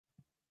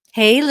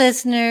Hey,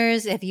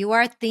 listeners, if you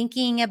are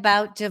thinking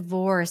about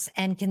divorce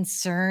and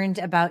concerned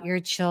about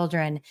your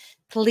children,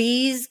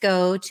 please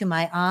go to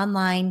my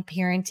online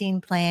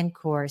parenting plan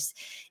course.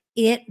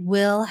 It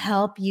will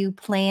help you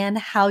plan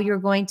how you're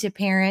going to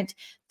parent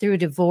through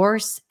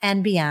divorce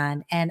and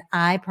beyond. And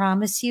I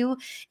promise you,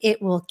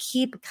 it will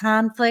keep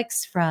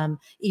conflicts from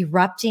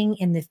erupting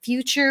in the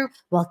future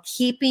while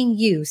keeping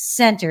you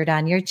centered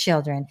on your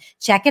children.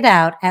 Check it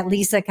out at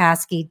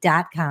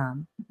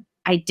lisakoski.com.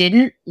 I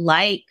didn't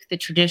like the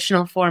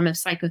traditional form of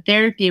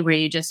psychotherapy where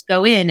you just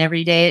go in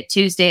every day at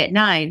Tuesday at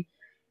 9.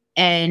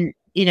 And,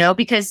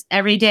 because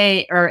every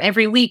day or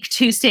every week,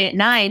 Tuesday at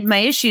 9, my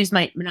issues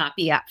might not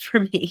be up for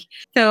me.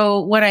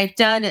 So what I've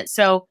done is,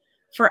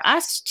 for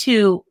us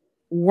to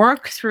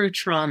work through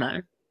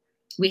trauma,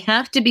 we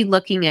have to be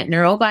looking at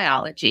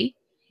neurobiology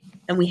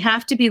and we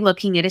have to be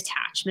looking at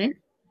attachment.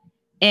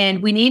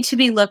 And we need to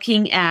be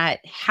looking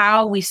at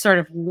how we sort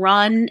of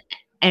run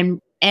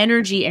and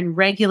energy and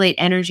regulate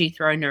energy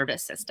through our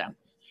nervous system.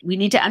 We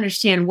need to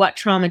understand what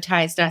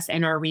traumatized us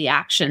and our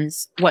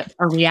reactions, what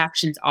our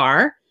reactions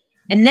are.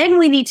 And then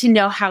we need to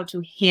know how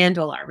to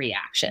handle our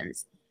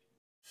reactions.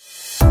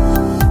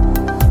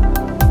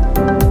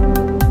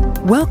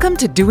 Welcome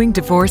to Doing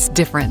Divorce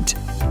Different.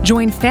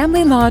 Join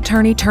family law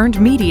attorney turned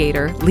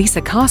mediator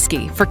Lisa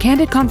Koski for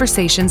candid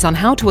conversations on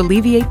how to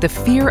alleviate the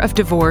fear of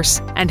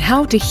divorce and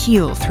how to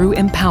heal through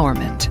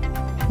empowerment.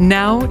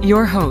 Now,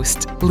 your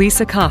host,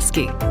 Lisa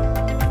Koski.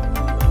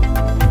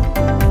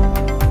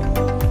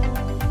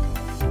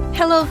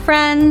 Hello,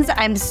 friends.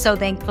 I'm so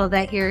thankful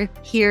that you're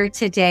here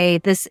today.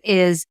 This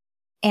is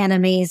an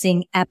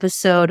amazing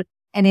episode,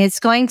 and it's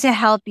going to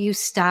help you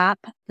stop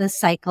the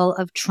cycle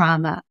of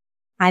trauma.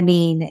 I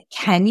mean,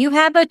 can you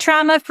have a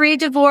trauma-free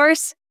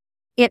divorce?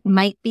 It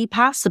might be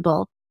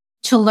possible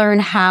to learn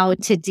how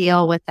to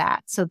deal with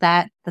that so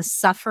that the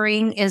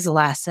suffering is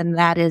less. And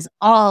that is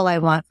all I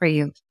want for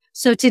you.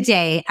 So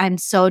today, I'm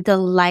so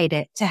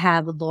delighted to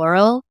have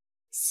Laurel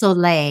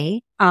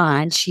Soleil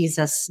on. She's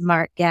a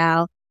smart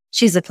gal.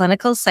 She's a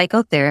clinical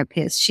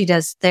psychotherapist. She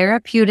does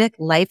therapeutic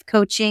life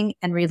coaching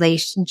and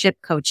relationship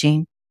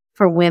coaching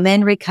for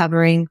women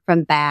recovering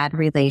from bad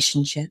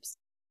relationships.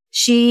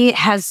 She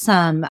has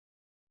some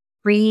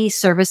free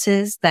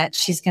services that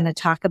she's going to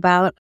talk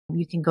about.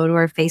 You can go to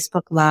her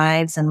Facebook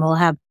Lives and we'll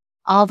have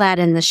all that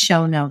in the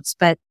show notes.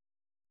 But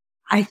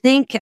I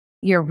think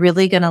you're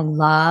really going to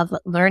love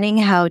learning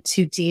how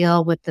to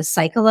deal with the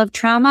cycle of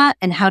trauma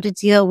and how to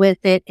deal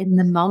with it in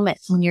the moment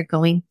when you're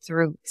going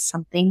through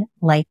something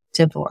like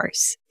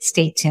divorce.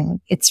 Stay tuned.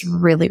 It's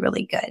really,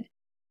 really good.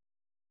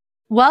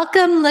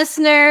 Welcome,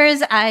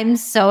 listeners. I'm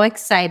so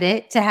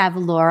excited to have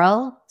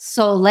Laurel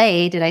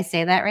Soleil. Did I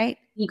say that right?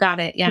 You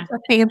got it. Yeah. It's a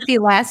fancy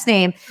last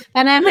name.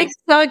 And I'm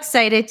so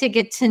excited to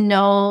get to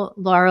know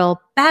Laurel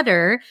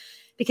better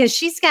because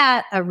she's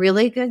got a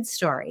really good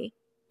story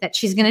that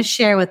she's going to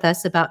share with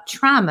us about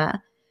trauma,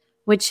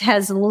 which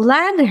has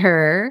led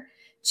her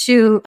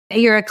to,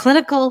 you're a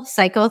clinical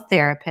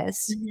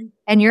psychotherapist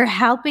and you're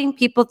helping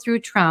people through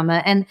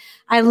trauma. And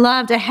I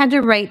had to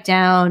write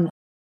down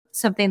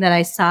something that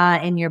I saw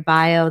in your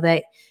bio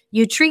that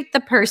you treat the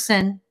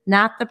person,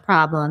 not the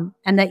problem,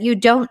 and that you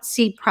don't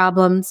see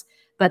problems,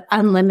 but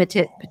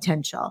unlimited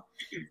potential.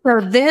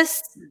 So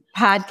this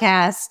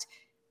podcast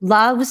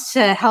loves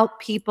to help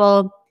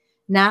people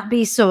not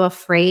be so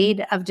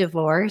afraid of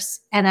divorce.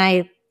 And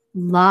I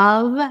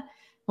love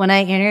when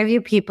I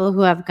interview people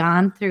who have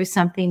gone through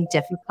something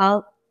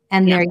difficult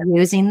and they're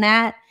using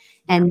that.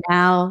 And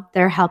now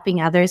they're helping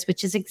others,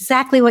 which is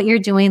exactly what you're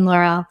doing,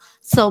 Laurel.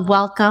 So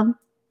welcome.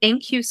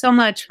 Thank you so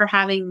much for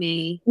having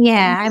me.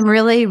 Yeah, I'm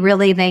really,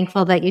 really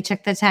thankful that you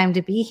took the time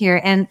to be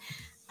here. And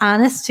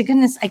honest to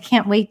goodness, I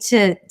can't wait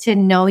to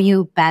know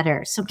you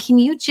better. So can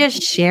you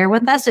just share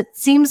with us? It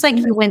seems like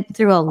you went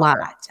through a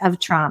lot of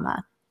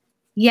trauma.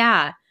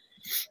 Yeah.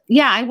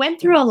 I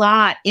went through a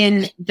lot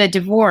in the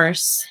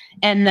divorce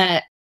and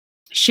the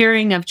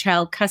sharing of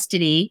child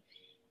custody.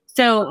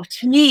 So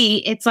to me,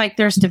 it's like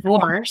there's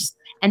divorce.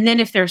 And then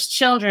if there's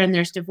children,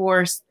 there's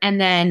divorce. And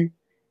then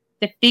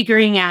the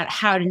figuring out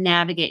how to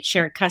navigate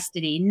shared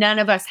custody. None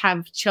of us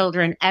have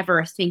children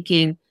ever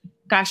thinking,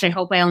 gosh, I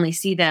hope I only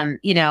see them,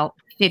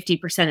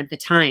 50% of the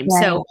time.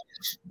 Right. So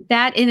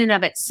that in and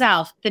of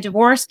itself, the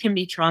divorce can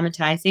be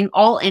traumatizing.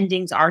 All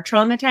endings are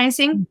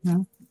traumatizing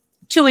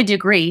to a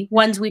degree,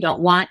 ones we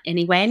don't want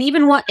anyway. And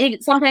even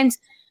sometimes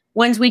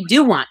ones we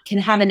do want can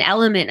have an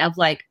element of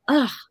like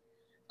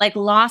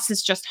loss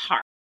is just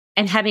hard.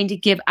 And having to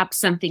give up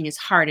something is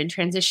hard and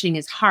transitioning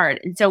is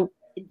hard. And so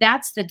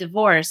that's the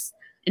divorce.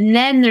 And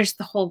then there's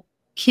the whole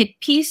kid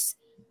piece,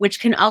 which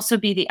can also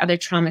be the other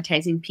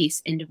traumatizing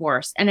piece in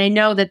divorce. And I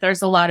know that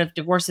there's a lot of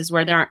divorces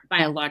where there aren't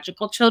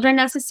biological children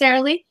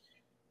necessarily,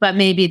 but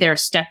maybe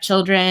there's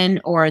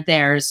stepchildren or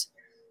there's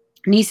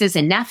nieces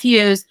and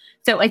nephews.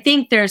 So I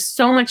think there's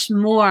so much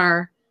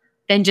more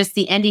than just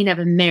the ending of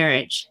a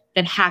marriage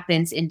that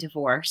happens in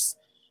divorce.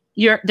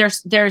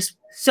 There's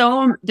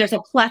a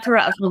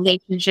plethora of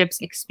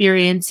relationships,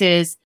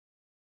 experiences,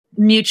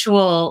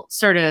 mutual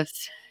sort of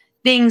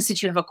things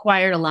that you have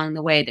acquired along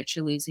the way that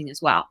you're losing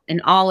as well.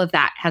 And all of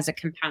that has a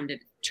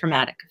compounded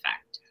traumatic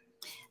effect.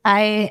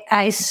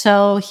 I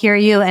so hear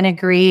you and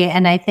agree.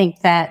 And I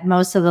think that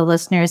most of the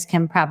listeners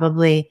can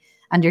probably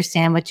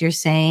understand what you're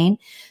saying.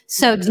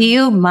 So do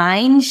you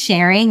mind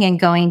sharing and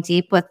going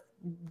deep with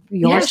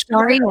your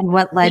story and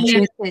what led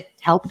you to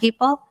help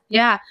people?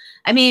 Yeah.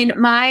 I mean,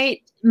 my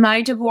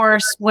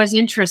divorce was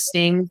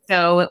interesting.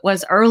 So it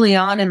was early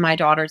on in my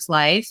daughter's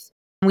life.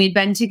 We'd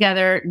been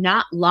together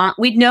not long.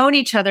 We'd known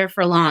each other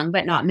for long,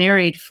 but not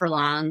married for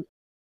long.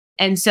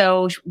 And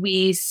so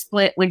we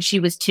split when she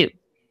was 2.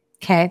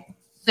 Okay.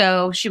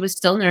 So she was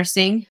still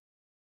nursing,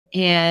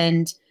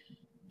 and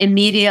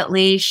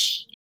immediately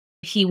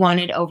he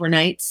wanted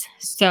overnights.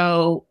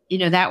 So,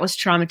 that was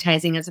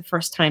traumatizing as a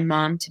first-time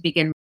mom to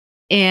begin with.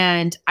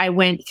 And I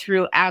went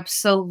through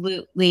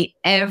absolutely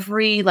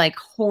every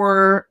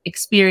horror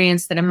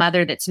experience that a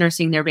mother that's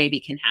nursing their baby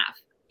can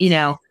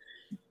have.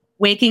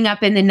 Waking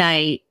up in the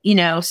night,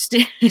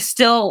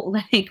 still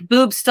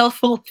boobs still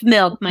full of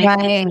milk.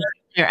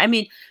 I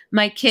mean,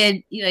 my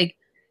kid,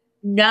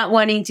 not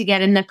wanting to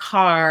get in the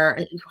car,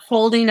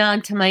 holding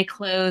on to my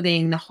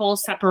clothing, the whole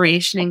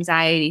separation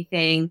anxiety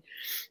thing.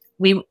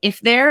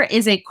 If there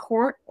is a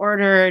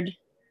court-ordered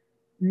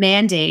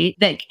mandate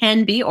that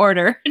can be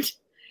ordered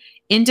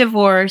in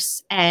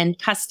divorce and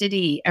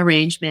custody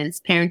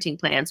arrangements, parenting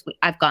plans,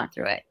 I've gone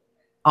through it,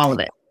 all of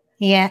it.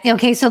 Yeah.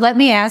 Okay. So let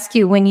me ask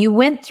you, when you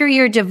went through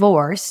your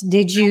divorce,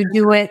 did you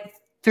do it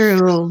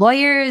through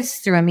lawyers,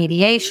 through a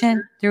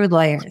mediation, through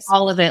lawyers?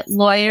 All of it.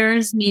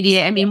 Lawyers,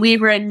 media. I mean, we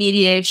were in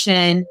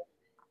mediation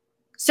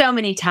so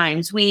many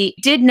times. We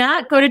did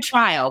not go to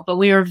trial, but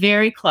we were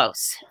very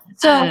close.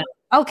 So,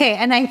 okay.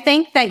 And I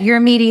think that your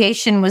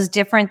mediation was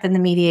different than the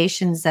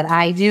mediations that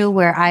I do,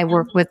 where I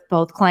work with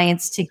both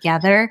clients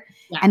together.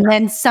 Yeah. And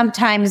then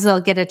sometimes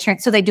they'll get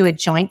so they do a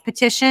joint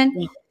petition.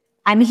 Yeah.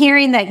 I'm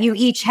hearing that you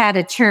each had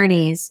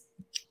attorneys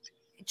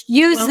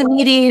use the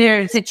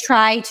mediator to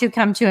try to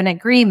come to an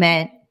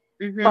agreement,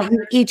 but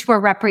you each were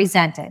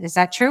represented. Is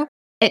that true?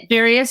 At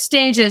various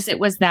stages, it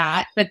was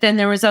that. But then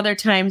there was other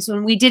times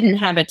when we didn't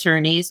have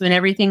attorneys, when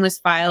everything was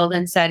filed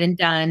and said and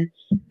done.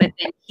 But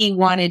then he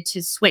wanted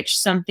to switch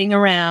something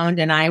around,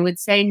 and I would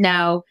say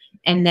no.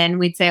 And then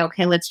we'd say,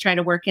 okay, let's try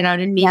to work it out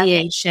in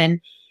mediation. Yep.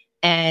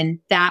 And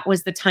that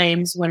was the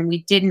times when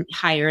we didn't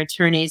hire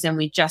attorneys and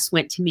we just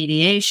went to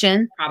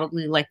mediation,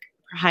 probably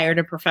hired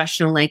a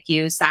professional like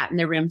you, sat in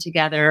the room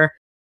together.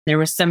 There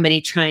was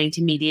somebody trying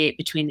to mediate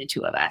between the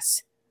two of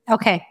us.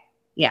 Okay.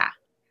 Yeah.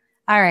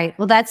 All right.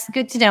 Well, that's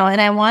good to know.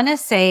 And I want to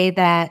say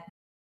that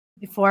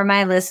for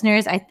my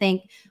listeners, I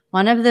think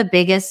one of the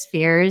biggest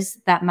fears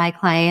that my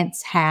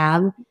clients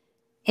have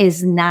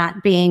is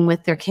not being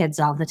with their kids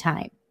all the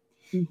time.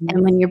 Mm-hmm.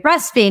 And when you're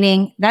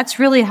breastfeeding, that's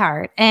really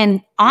hard.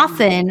 And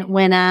often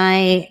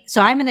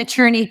so I'm an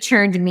attorney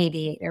turned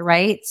mediator,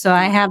 right? So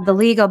I have the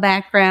legal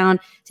background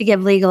to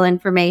give legal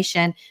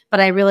information, but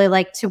I really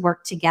like to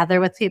work together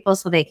with people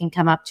so they can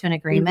come up to an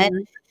agreement.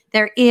 Mm-hmm.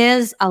 There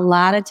is a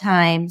lot of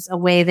times a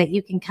way that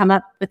you can come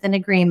up with an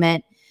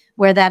agreement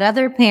where that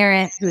other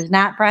parent who's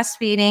not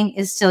breastfeeding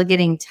is still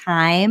getting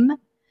time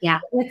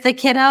with the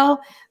kiddo,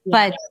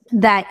 but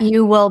that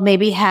you will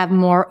maybe have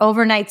more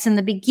overnights in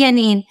the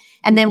beginning.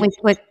 And then we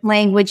put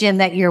language in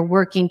that you're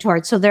working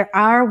towards. So there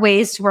are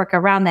ways to work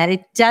around that.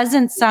 It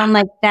doesn't sound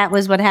like that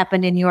was what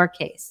happened in your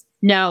case.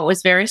 No, it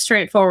was very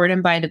straightforward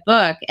and by the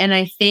book. And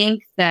I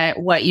think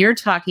that what you're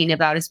talking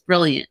about is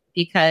brilliant,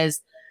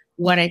 because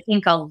what I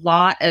think a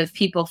lot of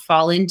people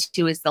fall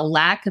into is the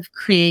lack of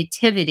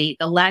creativity,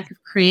 the lack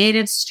of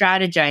creative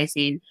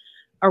strategizing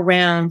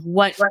around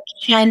what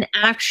can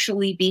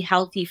actually be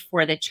healthy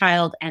for the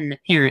child and the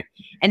parent.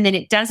 And then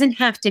it doesn't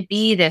have to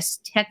be this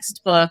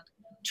textbook,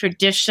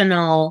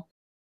 traditional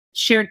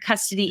shared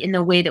custody in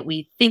the way that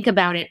we think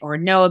about it or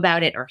know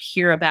about it or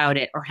hear about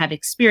it or have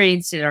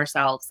experienced it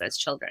ourselves as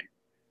children.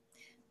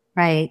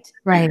 Right.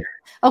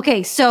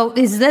 Okay. So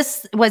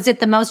was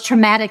it the most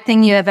traumatic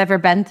thing you have ever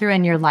been through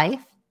in your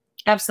life?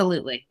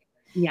 Absolutely.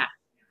 Yeah.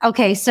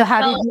 Okay. So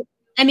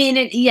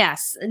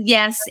yes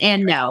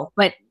and no,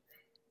 but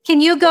can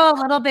you go a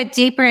little bit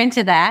deeper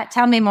into that?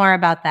 Tell me more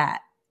about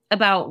that.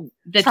 About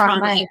the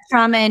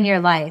trauma in your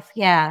life.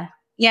 Yeah.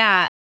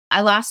 Yeah. I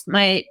lost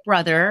my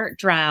brother,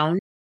 drowned.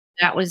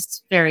 That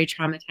was very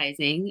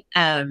traumatizing.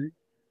 I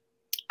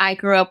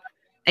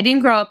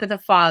didn't grow up with a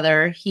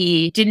father.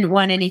 He didn't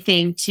want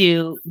anything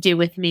to do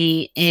with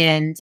me.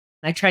 And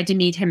I tried to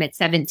meet him at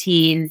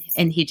 17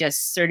 and he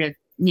just sort of,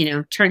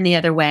 turned the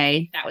other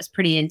way. That was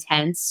pretty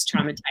intense,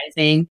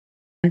 traumatizing.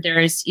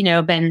 There's,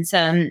 been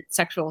some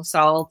sexual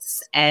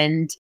assaults,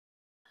 and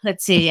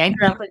let's see, I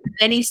grew up with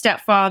many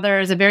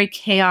stepfathers, a very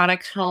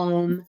chaotic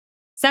home.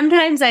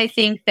 Sometimes I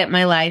think that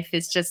my life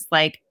is just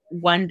like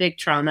one big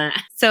trauma.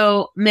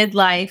 So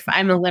midlife,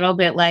 I'm a little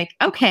bit like,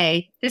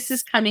 okay, this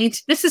is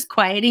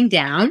quieting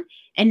down,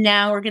 and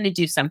now we're going to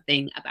do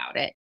something about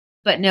it.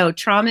 But no,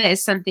 trauma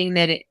is something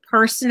that it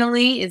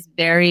personally is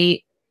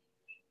very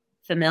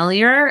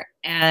familiar,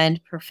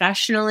 and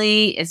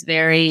professionally is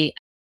very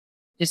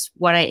just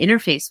what I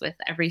interface with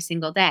every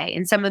single day,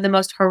 and some of the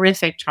most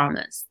horrific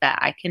traumas that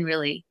I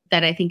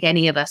think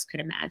any of us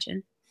could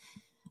imagine.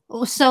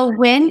 So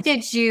when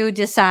did you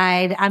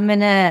decide I'm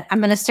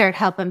gonna start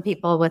helping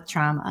people with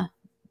trauma?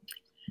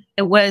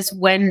 It was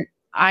when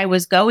I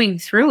was going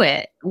through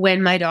it,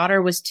 when my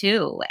daughter was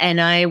 2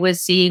 and I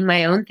was seeing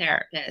my own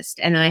therapist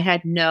and I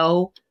had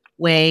no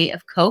way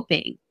of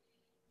coping.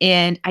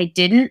 And I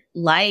didn't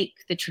like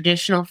the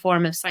traditional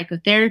form of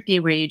psychotherapy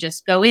where you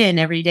just go in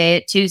every day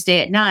at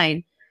Tuesday at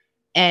 9.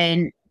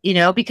 And,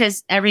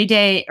 because every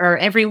day or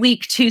every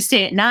week,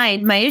 Tuesday at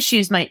 9, my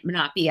issues might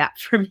not be up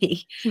for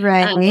me.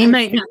 Right. I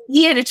might not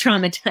be in a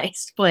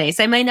traumatized place.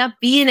 I might not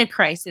be in a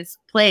crisis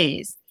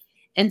place.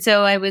 And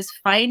so I was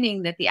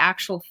finding that the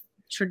actual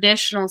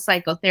traditional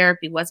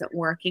psychotherapy wasn't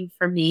working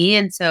for me.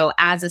 And so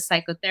as a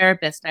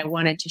psychotherapist, I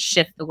wanted to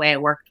shift the way I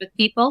worked with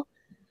people.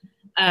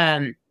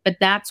 But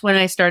that's when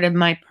I started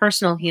my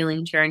personal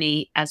healing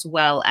journey, as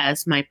well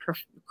as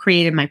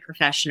created my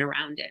profession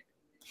around it.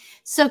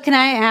 So can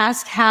I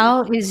ask,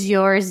 how is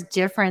yours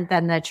different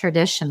than the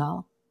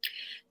traditional?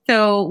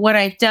 So what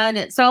I've done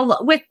is,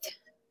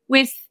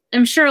 with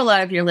I'm sure a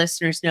lot of your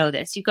listeners know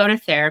this. You go to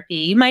therapy,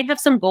 you might have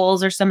some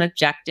goals or some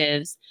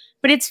objectives,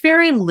 but it's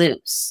very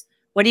loose.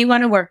 What do you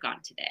want to work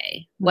on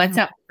today? What's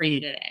up for you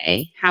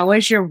today? How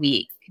was your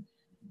week?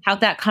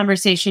 How'd that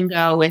conversation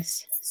go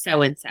with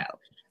so-and-so?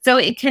 So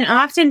it can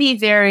often be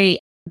very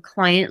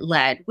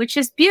client-led, which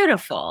is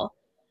beautiful,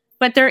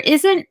 but there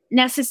isn't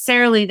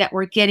necessarily that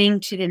we're getting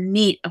to the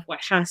meat of what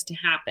has to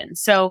happen.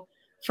 So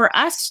for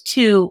us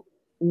to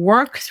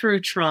work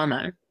through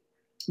trauma,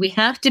 we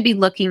have to be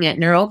looking at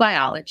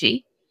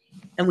neurobiology,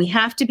 and we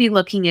have to be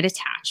looking at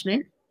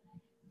attachment,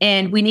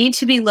 and we need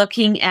to be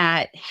looking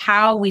at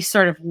how we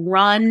sort of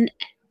run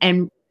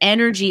and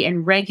energy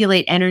and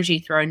regulate energy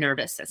through our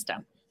nervous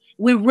system.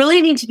 We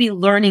really need to be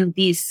learning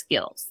these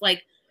skills.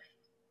 Like,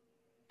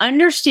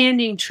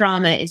 understanding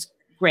trauma is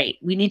great.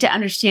 We need to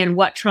understand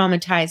what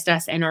traumatized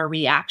us and our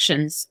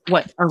reactions,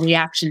 what our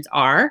reactions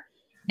are.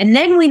 And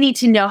then we need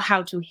to know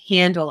how to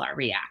handle our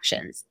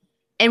reactions.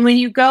 And when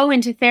you go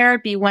into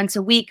therapy once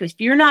a week, if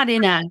you're not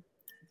in a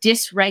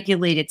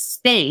dysregulated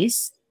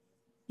space,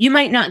 you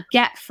might not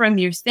get from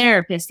your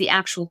therapist the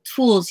actual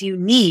tools you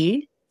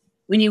need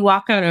when you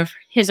walk out of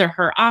his or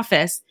her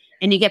office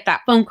and you get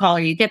that phone call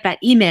or you get that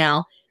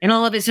email, and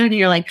all of a sudden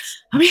you're like,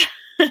 oh yeah,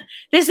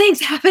 this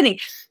thing's happening.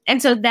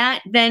 And so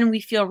that then we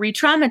feel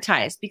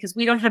re-traumatized because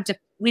we don't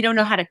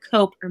know how to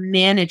cope or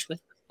manage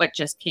with what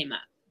just came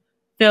up.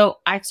 So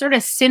I sort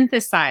of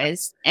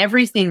synthesized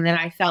everything that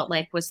I felt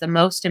like was the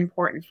most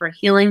important for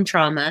healing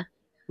trauma,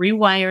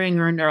 rewiring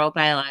our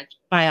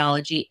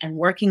neurobiology, and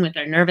working with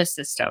our nervous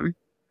system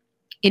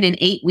in an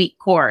 8-week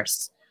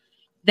course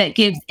that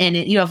gives, and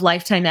you have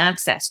lifetime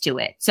access to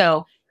it.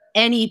 So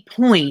any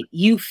point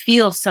you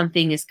feel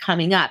something is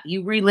coming up,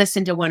 you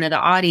re-listen to one of the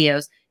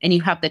audios and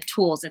you have the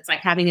tools. It's like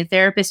having a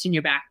therapist in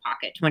your back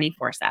pocket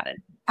 24/7.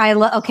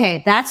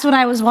 Okay, that's what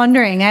I was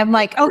wondering. I'm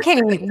like,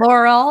 okay,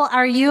 Laurel,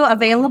 are you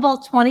available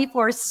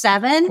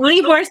 24/7?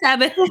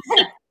 24/7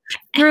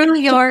 through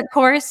your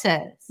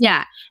courses?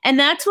 Yeah. And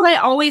that's what I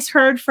always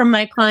heard from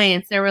my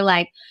clients. They were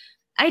like,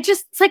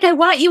 it's like, I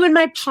want you in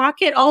my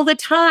pocket all the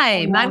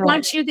time. I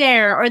want you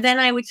there. Or then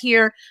I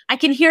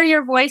can hear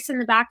your voice in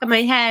the back of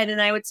my head.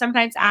 And I would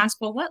sometimes ask,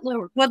 well,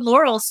 what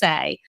Laurel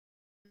say?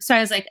 So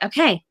I was like,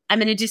 okay, I'm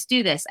going to just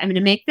do this. I'm going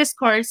to make this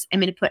course. I'm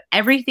going to put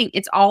everything.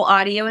 It's all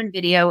audio and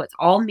video. It's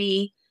all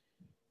me.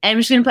 And I'm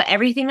just going to put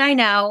everything I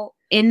know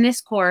in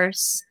this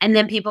course. And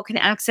then people can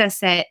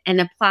access it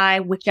and apply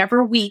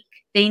whichever week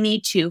they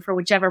need to for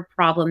whichever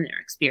problem they're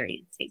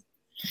experiencing.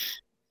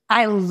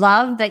 I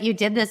love that you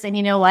did this. And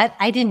you know what?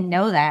 I didn't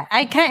know that.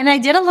 And I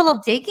did a little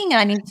digging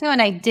on you too,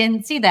 and I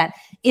didn't see that.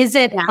 Is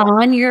it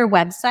on your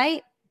website?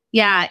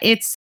 Yeah,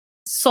 it's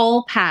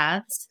Soul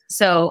Paths.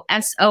 So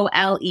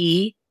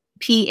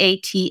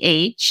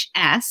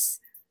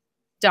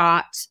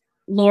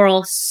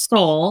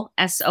SoulPaths.LaurelSoul,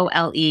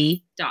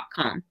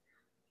 SOLE.com.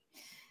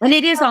 And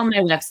it is on my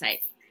website.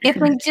 If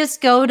we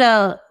just go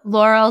to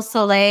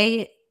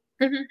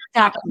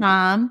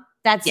LaurelSoul.com,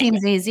 that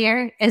seems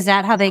easier. Is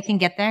that how they can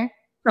get there?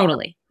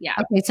 Totally. Yeah.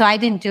 Okay. So I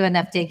didn't do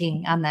enough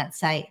digging on that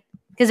site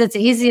because it's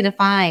easy to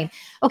find.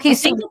 Okay.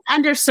 So it's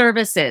under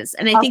services.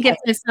 And I think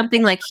it's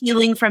something like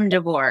healing from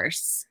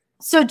divorce.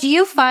 So do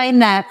you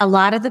find that a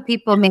lot of the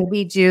people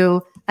maybe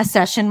do a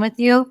session with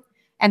you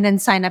and then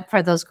sign up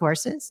for those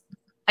courses?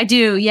 I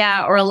do.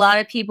 Yeah. Or a lot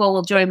of people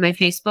will join my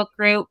Facebook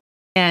group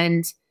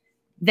and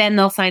then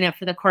they'll sign up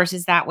for the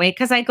courses that way.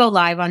 Cause I go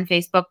live on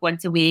Facebook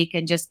once a week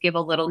and just give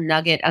a little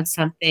nugget of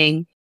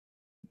something.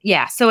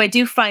 Yeah. So I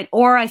find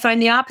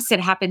the opposite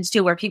happens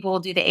too, where people will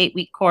do the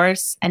 8-week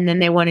course and then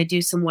they want to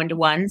do some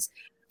one-to-ones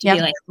to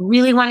be like,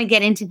 really want to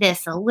get into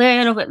this a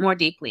little bit more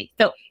deeply.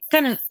 So it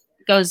kind of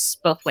goes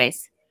both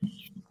ways.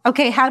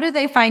 Okay. How do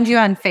they find you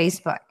on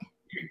Facebook?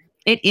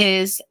 It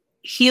is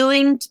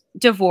Healing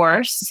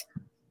Divorce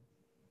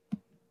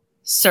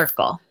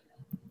Circle.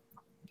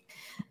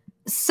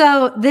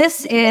 So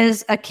this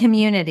is a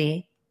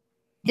community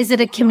is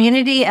it a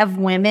community of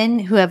women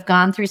who have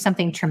gone through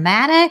something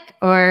traumatic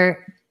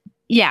or?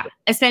 Yeah,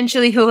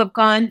 essentially who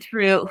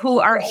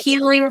are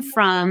healing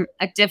from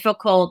a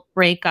difficult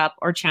breakup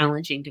or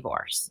challenging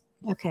divorce.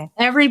 Okay.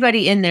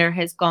 Everybody in there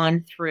has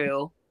gone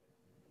through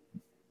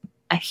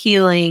a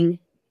healing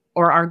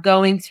or are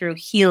going through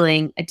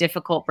healing a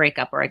difficult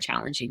breakup or a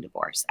challenging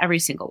divorce. Every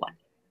single one.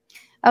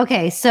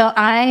 Okay. So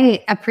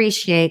I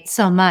appreciate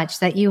so much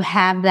that you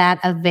have that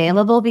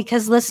available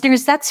because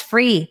listeners, that's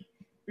free.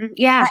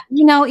 Yeah.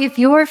 If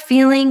you're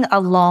feeling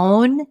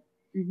alone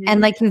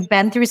and like you've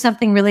been through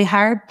something really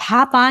hard,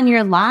 pop on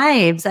your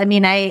lives. I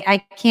mean,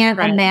 I can't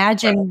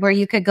imagine where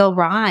you could go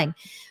wrong.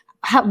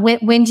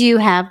 When do you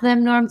have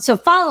them, Norm? So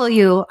follow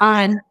you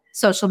on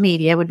social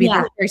media would be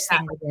the first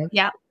thing to do.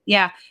 Yeah.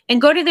 Yeah.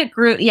 And go to the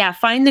group. Yeah.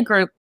 Find the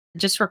group.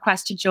 Just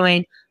request to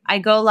join. I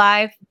go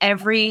live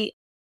every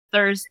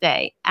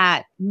Thursday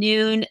at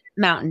noon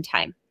Mountain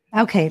Time.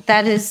 Okay.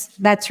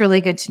 That's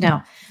really good to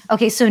know.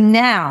 Okay. So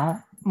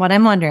now what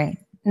I'm wondering,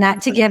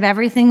 not to give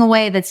everything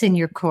away that's in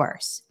your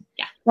course,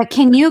 but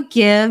can you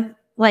give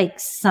like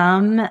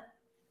some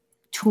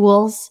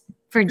tools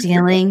for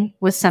dealing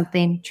with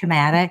something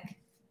traumatic,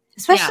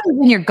 especially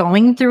when you're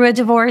going through a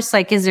divorce?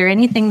 Like, is there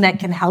anything that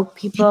can help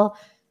people?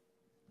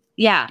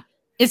 Yeah.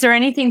 Is there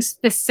anything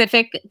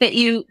specific that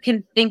you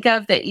can think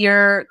of that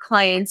your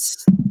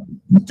clients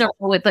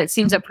struggle with that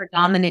seems a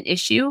predominant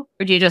issue?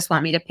 Or do you just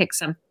want me to pick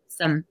some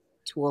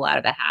tool out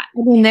of the hat?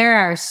 I mean, there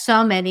are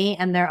so many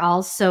and they're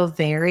all so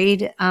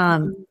varied.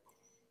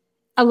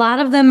 A lot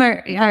of them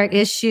are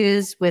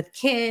issues with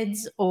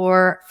kids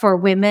or for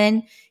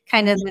women,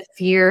 kind of the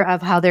fear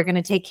of how they're going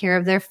to take care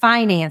of their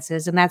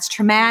finances. And that's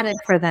traumatic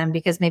for them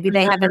because maybe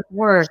they haven't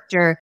worked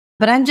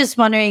but I'm just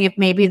wondering if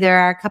maybe there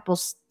are a couple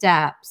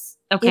steps.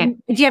 Okay. Do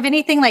you have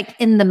anything like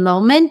in the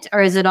moment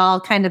or is it all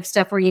kind of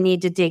stuff where you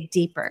need to dig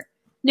deeper?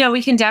 No,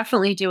 we can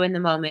definitely do in the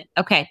moment.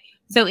 Okay.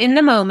 So in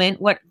the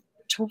moment, what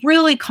to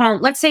really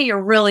calm, let's say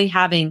you're really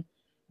having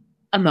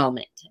a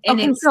moment. And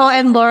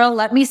and Laurel,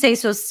 let me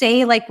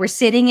say like we're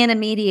sitting in a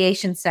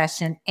mediation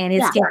session and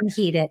it's getting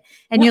heated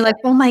and you're like,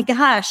 oh my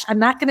gosh, I'm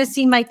not going to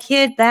see my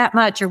kid that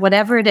much or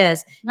whatever it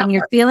is. And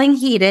you're feeling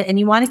heated and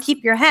you want to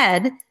keep your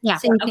head. Yeah.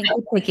 So you can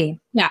keep thinking.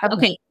 Yeah.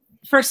 Okay.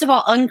 First of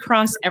all,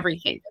 uncross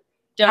everything.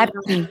 I'm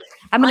going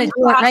to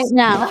do it right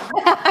now.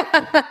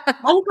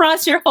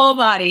 Uncross your whole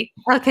body.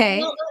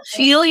 Okay.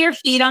 Feel your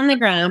feet on the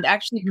ground.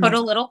 Actually put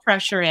a little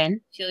pressure in.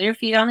 Feel your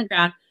feet on the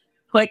ground.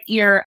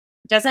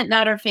 Doesn't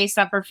matter face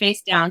up or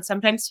face down.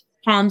 Sometimes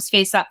palms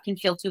face up can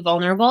feel too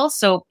vulnerable.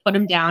 So put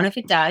them down if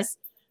it does.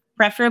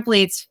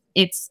 Preferably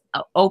it's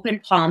open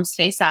palms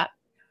face up.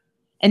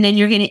 And then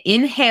you're going to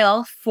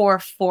inhale for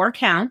 4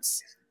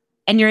 counts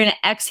and you're going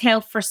to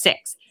exhale for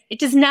 6. It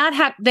does not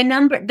have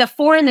the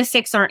 4 and the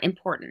 6 aren't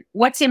important.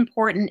 What's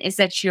important is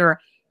that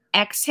your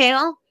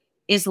exhale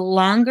is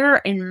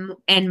longer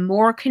and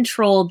more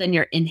controlled than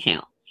your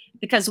inhale.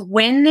 Because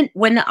when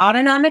the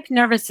autonomic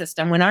nervous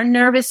system, when our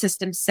nervous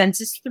system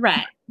senses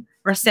threat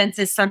or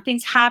senses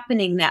something's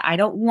happening that I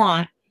don't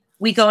want,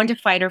 we go into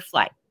fight or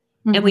flight.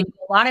 Mm-hmm. And we do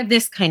a lot of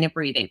this kind of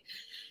breathing,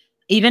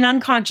 even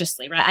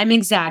unconsciously, right? I'm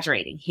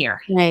exaggerating here.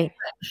 Right.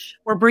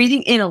 We're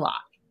breathing in a lot.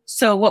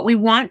 So what we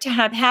want to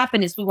have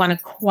happen is we want to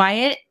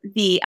quiet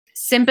the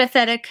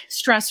sympathetic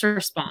stress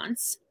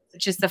response,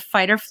 which is the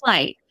fight or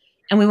flight.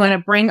 And we want to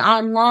bring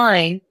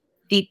online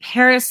the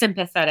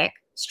parasympathetic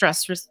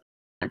stress response,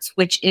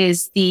 which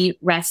is the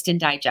rest and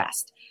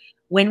digest.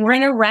 When we're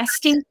in a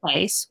resting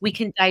place, we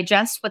can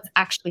digest what's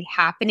actually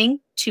happening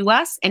to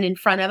us and in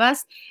front of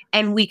us,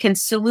 and we can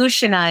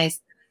solutionize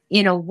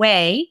in a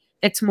way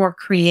that's more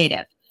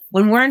creative.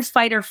 When we're in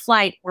fight or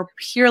flight, we're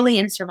purely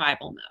in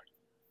survival mode.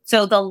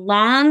 So the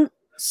long,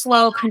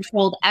 slow,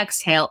 controlled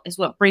exhale is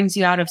what brings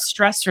you out of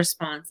stress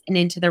response and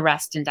into the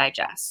rest and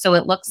digest. So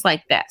it looks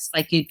like this,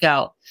 like you'd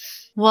go.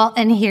 Well,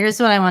 and here's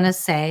what I want to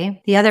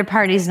say. The other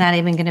party's not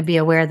even going to be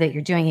aware that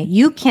you're doing it.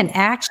 You can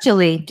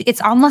actually,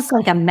 it's almost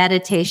like a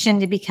meditation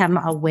to become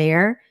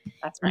aware.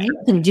 That's right. You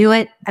can do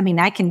it. I mean,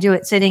 I can do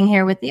it sitting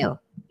here with you.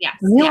 Yes.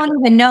 You won't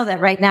even know that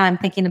right now I'm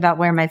thinking about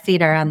where my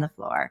feet are on the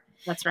floor.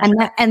 That's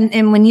right.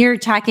 And when you're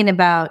talking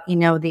about,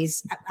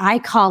 these, I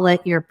call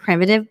it your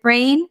primitive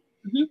brain,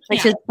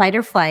 which is fight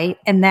or flight.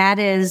 And that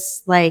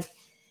is like,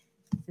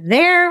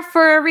 there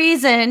for a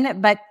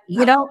reason, but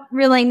you don't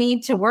really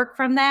need to work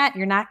from that.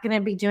 You're not going to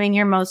be doing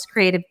your most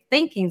creative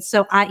thinking.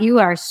 So you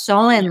are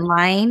so in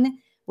line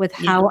with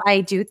how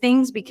I do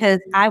things because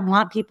I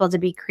want people to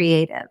be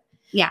creative.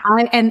 Yeah.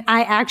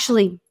 I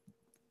actually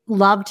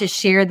love to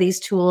share these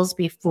tools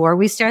before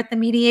we start the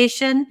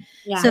mediation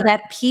so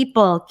that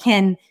people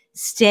can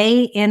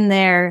stay in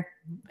their,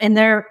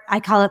 I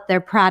call it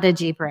their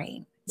prodigy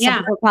brain. Some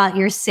people call it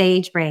your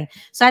sage brain.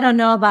 So I don't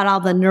know about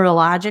all the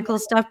neurological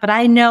stuff, but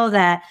I know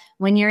that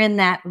when you're in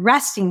that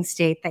resting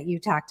state that you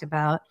talked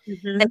about,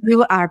 that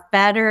you are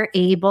better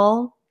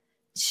able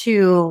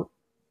to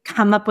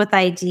come up with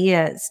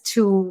ideas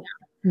to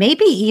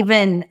maybe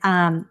even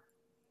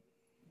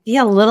be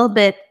a little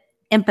bit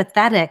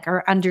empathetic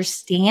or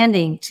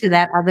understanding to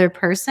that other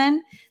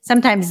person.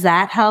 Sometimes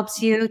that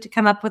helps you to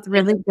come up with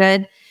really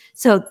good.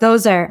 So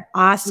those are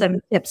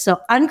awesome tips. So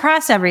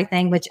uncross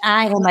everything, which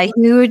I am a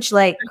huge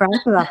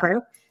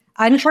grasshopper.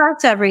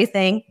 Uncross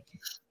everything,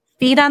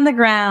 feet on the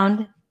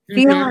ground,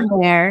 feel in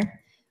there,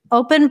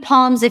 open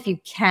palms if you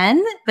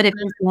can, but if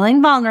you're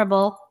feeling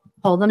vulnerable,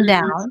 hold them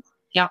down.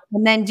 Yeah.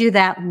 And then do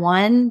that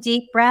one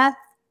deep breath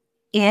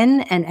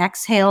in and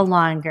exhale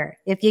longer.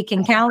 If you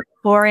can count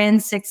 4 in,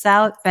 6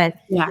 out,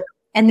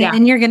 and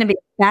then you're going to be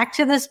back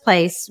to this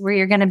place where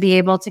you're going to be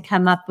able to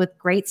come up with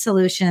great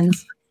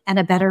solutions and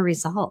a better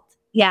result.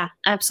 Yeah,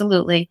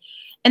 absolutely.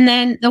 And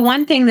then the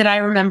one thing that I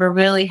remember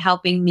really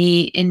helping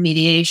me in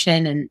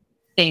mediation and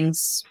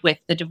things with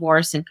the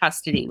divorce and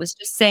custody was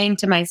just saying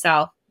to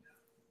myself,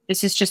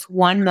 this is just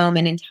one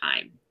moment in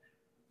time.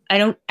 I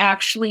don't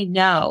actually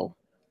know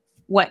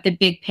what the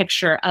big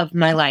picture of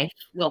my life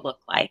will look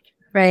like.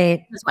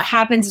 Right. Because what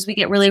happens is we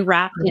get really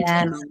wrapped into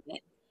the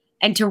moment.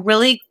 And to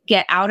really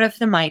get out of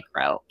the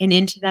micro and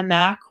into the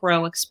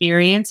macro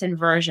experience and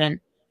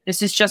version,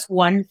 this is just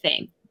one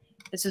thing.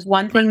 This is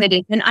one thing that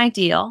isn't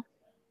ideal.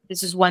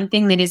 This is one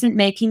thing that isn't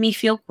making me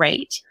feel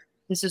great.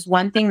 This is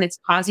one thing that's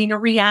causing a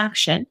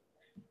reaction.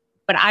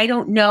 But I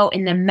don't know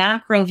in the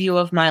macro view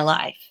of my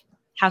life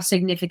how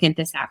significant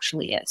this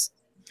actually is.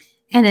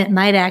 And it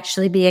might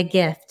actually be a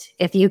gift.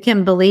 If you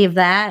can believe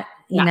that,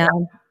 you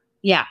know.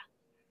 Yeah.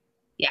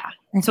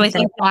 So I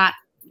think that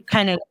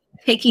kind of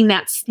taking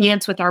that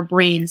stance with our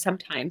brain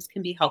sometimes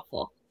can be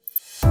helpful.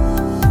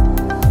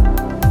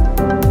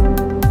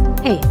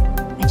 Hey,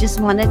 I just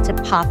wanted to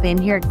pop in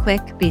here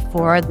quick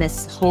before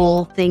this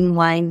whole thing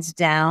winds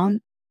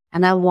down.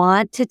 And I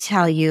want to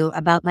tell you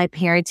about my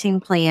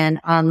Parenting Plan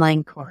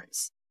online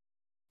course.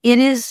 It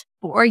is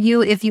for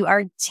you if you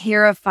are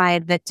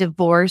terrified that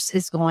divorce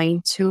is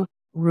going to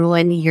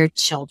ruin your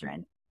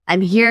children.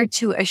 I'm here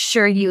to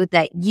assure you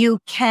that you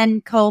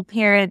can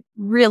co-parent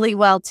really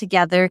well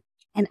together.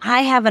 And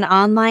I have an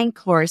online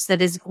course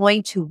that is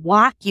going to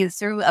walk you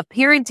through a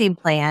parenting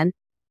plan.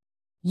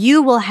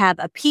 You will have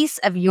a piece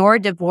of your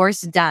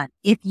divorce done.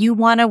 If you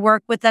want to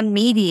work with a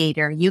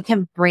mediator, you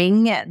can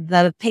bring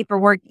the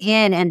paperwork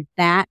in and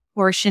that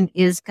portion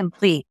is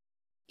complete.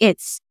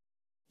 It's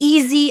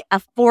easy,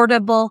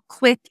 affordable,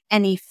 quick,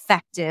 and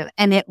effective.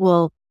 And it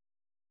will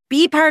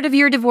be part of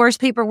your divorce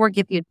paperwork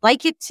if you'd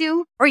like it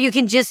to, or you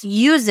can just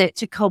use it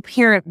to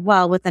co-parent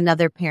well with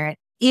another parent.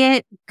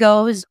 It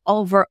goes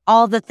over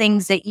all the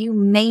things that you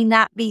may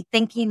not be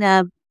thinking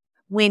of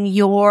when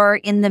you're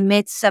in the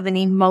midst of an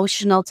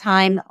emotional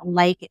time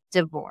like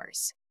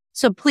divorce.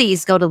 So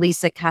please go to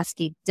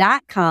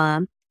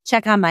lisakoski.com,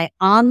 check on my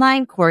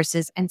online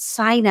courses, and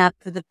sign up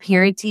for the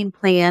Parenting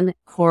Plan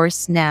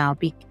course now,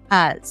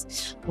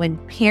 because when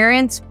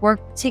parents work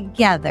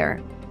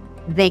together,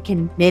 they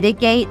can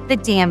mitigate the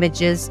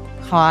damages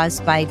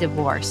caused by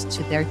divorce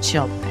to their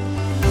children.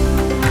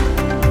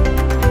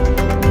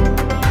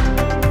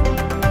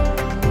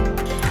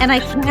 And I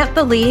can't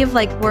believe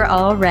we're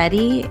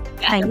already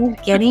kind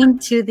of getting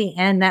to the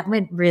end. That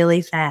went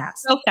really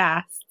fast. So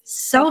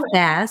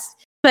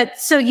fast. But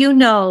so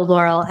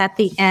Laurel, at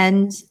the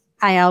end,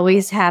 I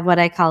always have what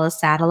I call a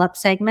saddle up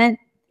segment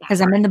because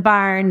I'm in the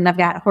barn and I've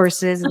got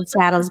horses and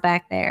saddles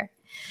back there.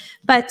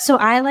 But so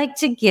I like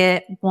to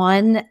get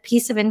one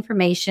piece of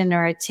information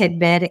or a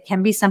tidbit. It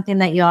can be something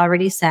that you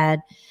already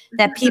said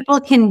that people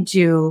can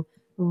do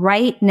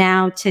right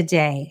now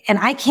today. And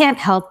I can't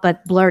help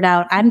but blurt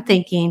out, I'm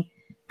thinking,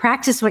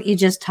 practice what you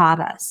just taught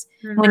us.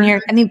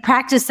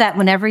 Practice that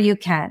whenever you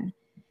can.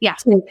 Yeah.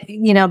 To,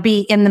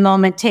 be in the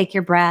moment, take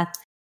your breath.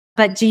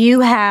 But do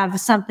you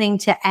have something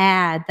to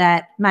add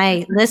that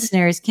my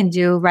listeners can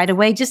do right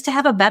away just to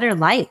have a better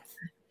life?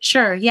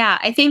 Sure. Yeah.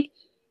 I think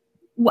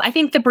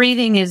the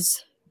breathing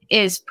is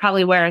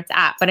probably where it's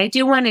at, but I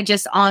do want to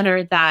just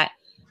honor that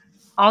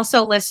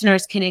also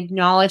listeners can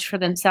acknowledge for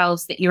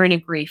themselves that you're in a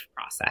grief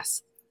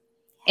process,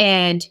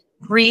 and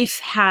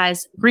grief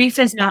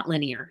is not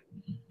linear.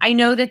 I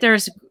know that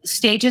there's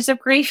stages of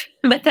grief,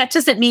 but that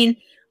doesn't mean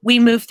we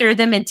move through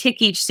them and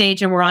tick each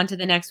stage and we're on to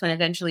the next one,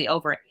 eventually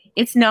over.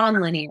 It's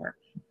non-linear.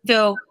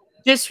 So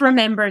just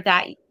remember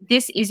that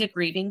this is a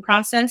grieving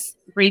process,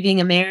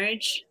 grieving a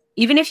marriage.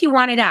 Even if you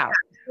want it out,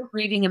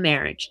 grieving a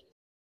marriage.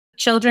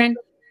 Children,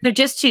 so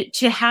just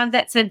to have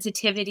that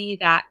sensitivity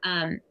that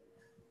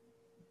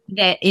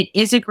that it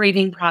is a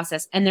grieving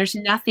process, and there's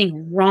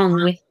nothing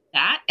wrong with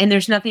that, and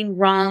there's nothing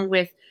wrong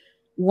with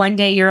one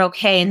day you're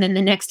okay and then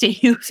the next day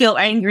you feel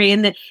angry,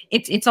 and then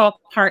it's all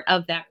part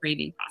of that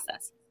grieving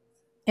process.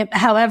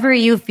 However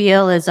you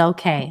feel is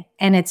okay,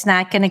 and it's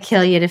not going to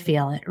kill you to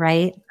feel it,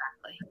 right?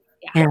 Exactly.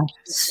 Yeah.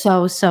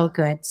 So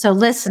good. So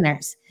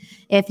listeners,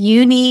 if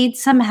you need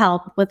some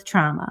help with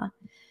trauma,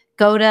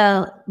 go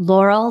to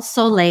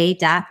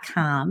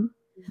laurelsoleil.com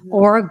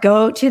or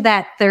go to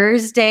that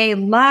Thursday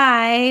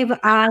live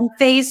on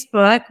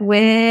Facebook,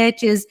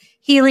 which is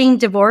Healing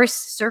Divorce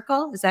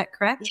Circle. Is that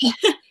correct?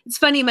 It's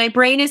funny. My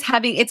brain is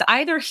it's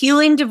either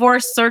Healing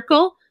Divorce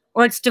Circle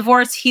or it's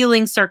Divorce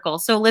Healing Circle.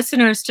 So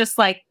listeners, just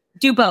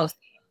do both.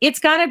 It's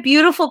got a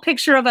beautiful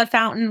picture of a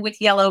fountain with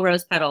yellow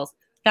rose petals.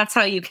 That's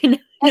how you can.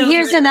 And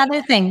here's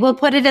another thing. We'll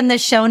put it in the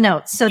show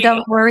notes. So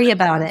don't worry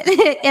about it.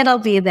 It'll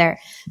be there.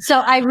 So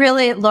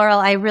Laurel,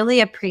 I really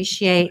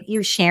appreciate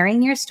you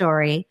sharing your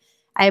story.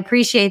 I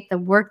appreciate the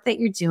work that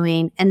you're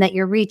doing and that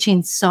you're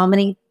reaching so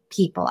many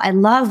people. I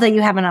love that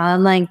you have an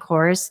online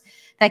course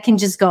that can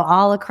just go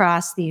all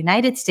across the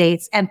United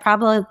States and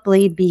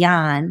probably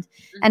beyond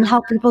and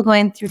help people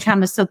going through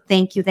trauma. So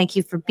thank you. Thank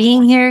you for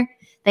being here.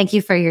 Thank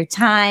you for your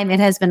time. It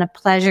has been a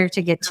pleasure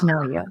to get to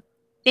know you.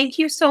 Thank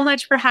you so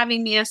much for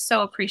having me. I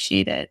so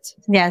appreciate it.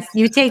 Yes,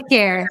 you take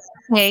care.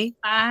 Okay,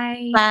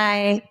 bye.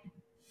 Bye.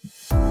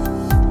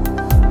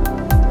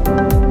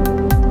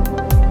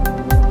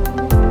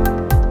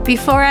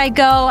 Before I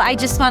go, I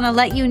just want to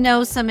let you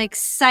know some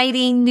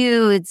exciting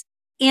news.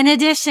 In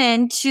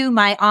addition to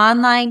my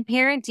online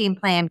parenting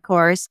plan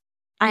course,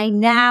 I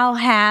now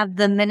have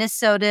the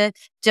Minnesota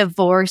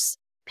Divorce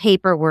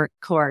Paperwork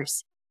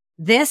course.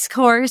 This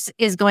course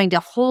is going to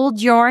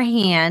hold your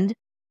hand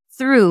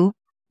through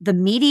the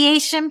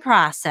mediation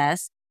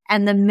process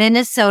and the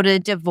Minnesota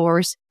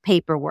divorce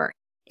paperwork.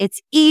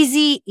 It's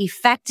easy,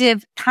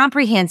 effective,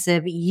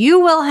 comprehensive. You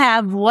will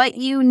have what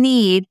you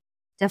need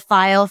to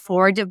file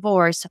for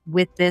divorce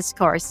with this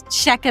course.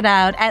 Check it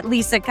out at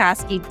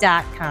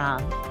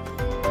lisakoski.com.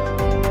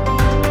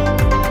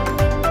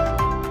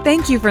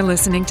 Thank you for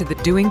listening to the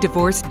Doing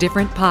Divorce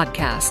Different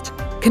podcast.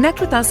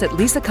 Connect with us at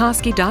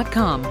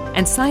lisakoski.com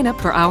and sign up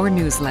for our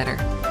newsletter.